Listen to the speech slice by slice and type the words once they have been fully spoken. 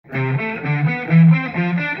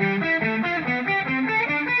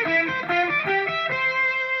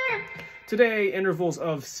Today, intervals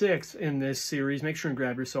of 6 in this series. Make sure and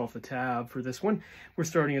grab yourself a tab for this one. We're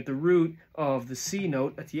starting at the root of the C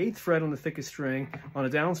note at the 8th fret on the thickest string on a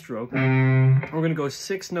downstroke. We're going to go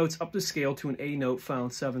 6 notes up the scale to an A note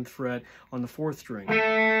found 7th fret on the 4th string.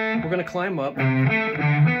 We're going to climb up. The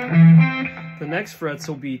next frets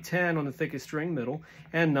will be 10 on the thickest string, middle,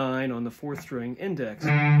 and 9 on the 4th string, index.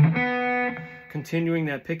 Continuing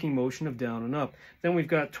that picking motion of down and up. Then we've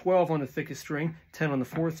got 12 on the thickest string, 10 on the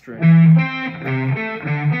 4th string.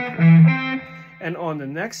 And on the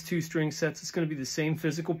next 2 string sets, it's going to be the same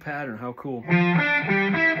physical pattern. How cool.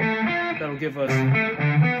 That'll give us...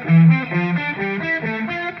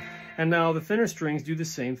 And now the thinner strings do the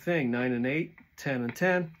same thing. 9 and 8, 10 and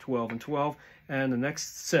 10, 12 and 12, and the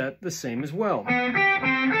next set the same as well.